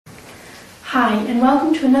Hi and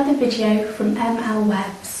welcome to another video from ML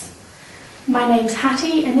Webs. My name's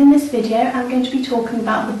Hattie and in this video I'm going to be talking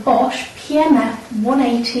about the Bosch PMF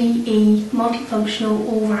 180E Multifunctional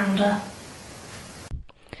All-Rounder.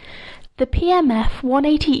 The PMF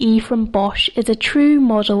 180E from Bosch is a true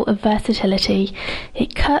model of versatility.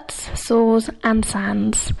 It cuts, saws and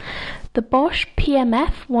sands. The Bosch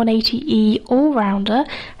PMF 180E All-Rounder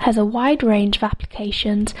has a wide range of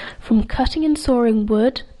applications from cutting and sawing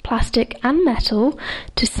wood, plastic and metal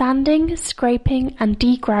to sanding, scraping and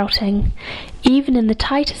degrouting. Even in the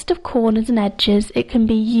tightest of corners and edges it can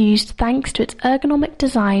be used thanks to its ergonomic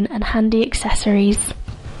design and handy accessories.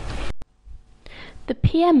 The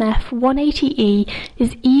PMF 180E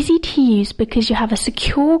is easy to use because you have a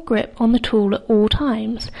secure grip on the tool at all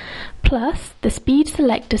times. Plus, the speed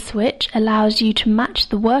selector switch allows you to match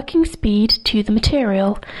the working speed to the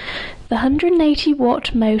material. The 180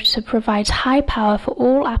 watt motor provides high power for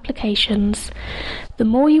all applications. The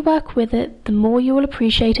more you work with it, the more you will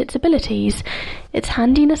appreciate its abilities, its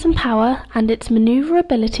handiness and power, and its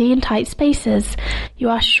manoeuvrability in tight spaces. You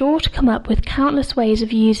are sure to come up with countless ways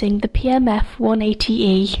of using the PMF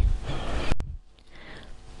 180E.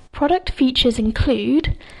 Product features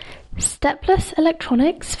include stepless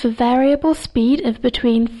electronics for variable speed of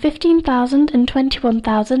between 15,000 and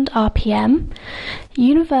 21,000 RPM,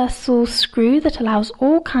 universal screw that allows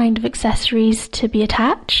all kinds of accessories to be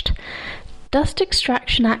attached, dust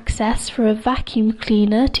extraction access for a vacuum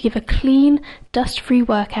cleaner to give a clean, dust-free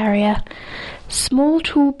work area, small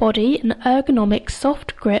tool body and ergonomic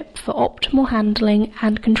soft grip for optimal handling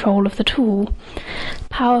and control of the tool.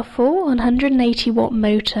 Powerful 180 watt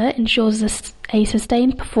motor ensures a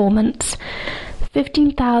sustained performance.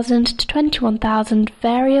 15,000 to 21,000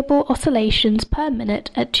 variable oscillations per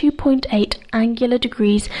minute at 2.8 angular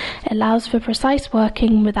degrees allows for precise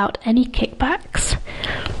working without any kickbacks.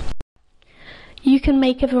 You can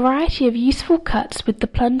make a variety of useful cuts with the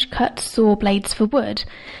plunge cut saw blades for wood,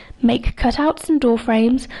 make cutouts in door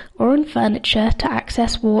frames or in furniture to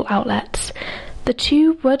access wall outlets. The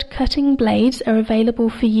two wood cutting blades are available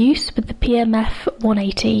for use with the PMF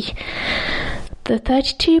 180. The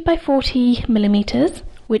 32 by 40 mm,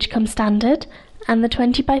 which comes standard, and the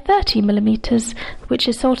 20 by 30 mm, which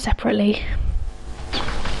is sold separately.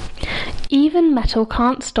 Even metal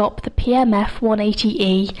can't stop the PMF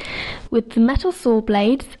 180E. With the metal saw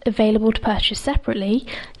blades available to purchase separately,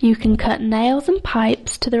 you can cut nails and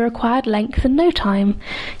pipes to the required length in no time.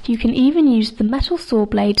 You can even use the metal saw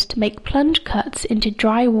blades to make plunge cuts into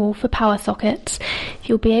drywall for power sockets.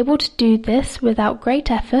 You'll be able to do this without great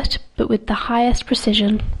effort, but with the highest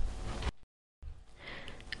precision.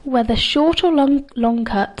 Whether short or long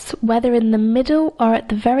cuts, whether in the middle or at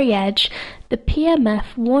the very edge, the PMF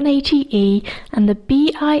 180E and the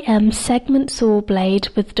BIM segment saw blade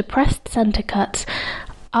with depressed centre cuts,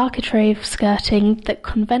 architrave skirting that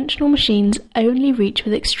conventional machines only reach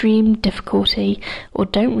with extreme difficulty or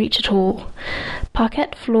don't reach at all. Parquet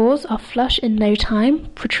floors are flush in no time,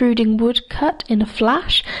 protruding wood cut in a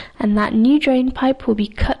flash, and that new drain pipe will be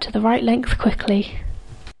cut to the right length quickly.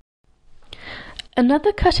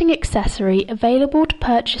 Another cutting accessory available to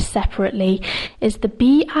purchase separately is the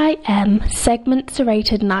BIM segment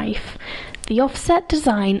serrated knife. The offset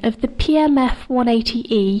design of the PMF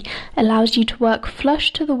 180E allows you to work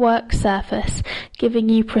flush to the work surface, giving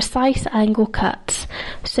you precise angle cuts.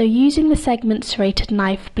 So using the segment serrated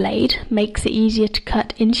knife blade makes it easier to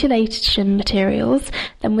cut insulation materials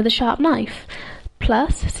than with a sharp knife.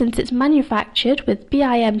 Plus, since it's manufactured with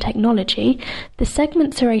BIM technology, the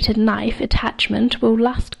segment serrated knife attachment will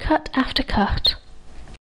last cut after cut.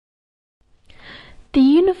 The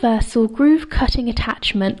universal groove cutting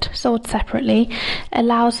attachment, sold separately,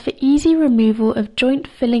 allows for easy removal of joint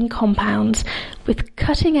filling compounds. With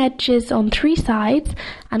cutting edges on three sides,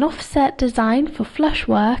 an offset design for flush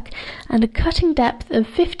work, and a cutting depth of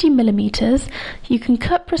 50 mm, you can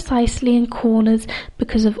cut precisely in corners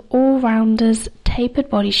because of All-Rounder's tapered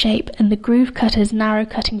body shape and the groove cutter's narrow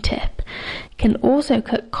cutting tip. You can also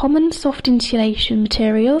cut common soft insulation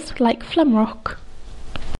materials like Flumrock.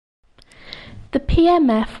 The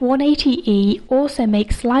PMF 180E also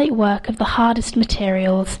makes light work of the hardest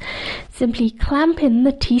materials. Simply clamp in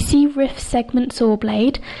the TC Riff segment saw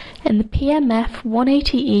blade and the PMF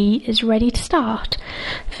 180E is ready to start.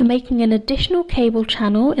 For making an additional cable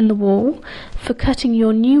channel in the wall, for cutting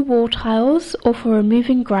your new wall tiles or for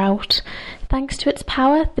removing grout. Thanks to its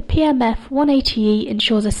power, the PMF 180E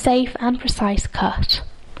ensures a safe and precise cut.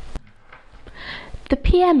 The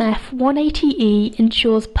PMF 180E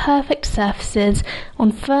ensures perfect surfaces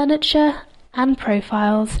on furniture, and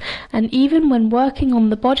profiles, and even when working on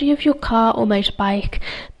the body of your car or motorbike,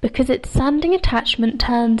 because its sanding attachment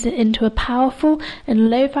turns it into a powerful and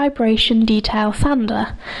low vibration detail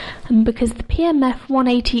sander. And because the PMF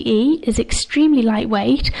 180E is extremely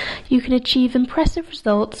lightweight, you can achieve impressive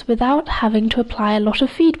results without having to apply a lot of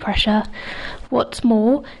feed pressure. What's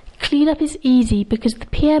more, cleanup is easy because the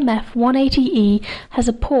PMF 180E has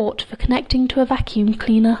a port for connecting to a vacuum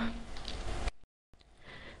cleaner.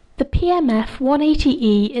 The PMF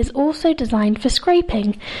 180E is also designed for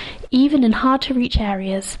scraping, even in hard-to-reach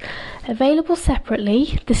areas. Available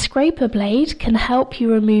separately, the scraper blade can help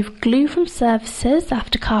you remove glue from surfaces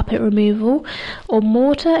after carpet removal or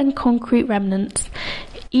mortar and concrete remnants,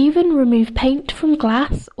 even remove paint from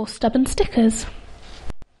glass or stubborn stickers.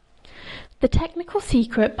 The technical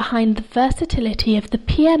secret behind the versatility of the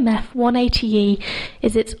PMF 180E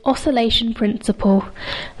is its oscillation principle.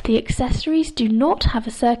 The accessories do not have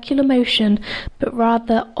a circular motion, but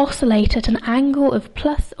rather oscillate at an angle of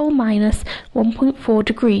plus or minus 1.4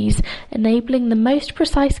 degrees, enabling the most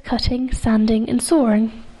precise cutting, sanding and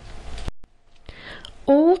sawing.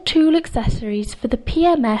 All tool accessories for the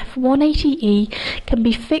PMF 180E can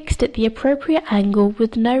be fixed at the appropriate angle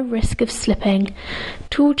with no risk of slipping.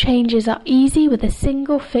 Tool changes are easy with a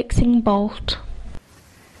single fixing bolt.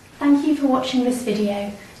 Thank you for watching this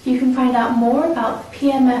video. You can find out more about the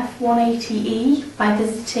PMF 180E by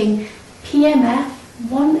visiting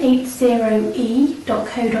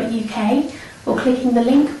pmf180e.co.uk or clicking the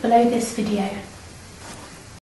link below this video.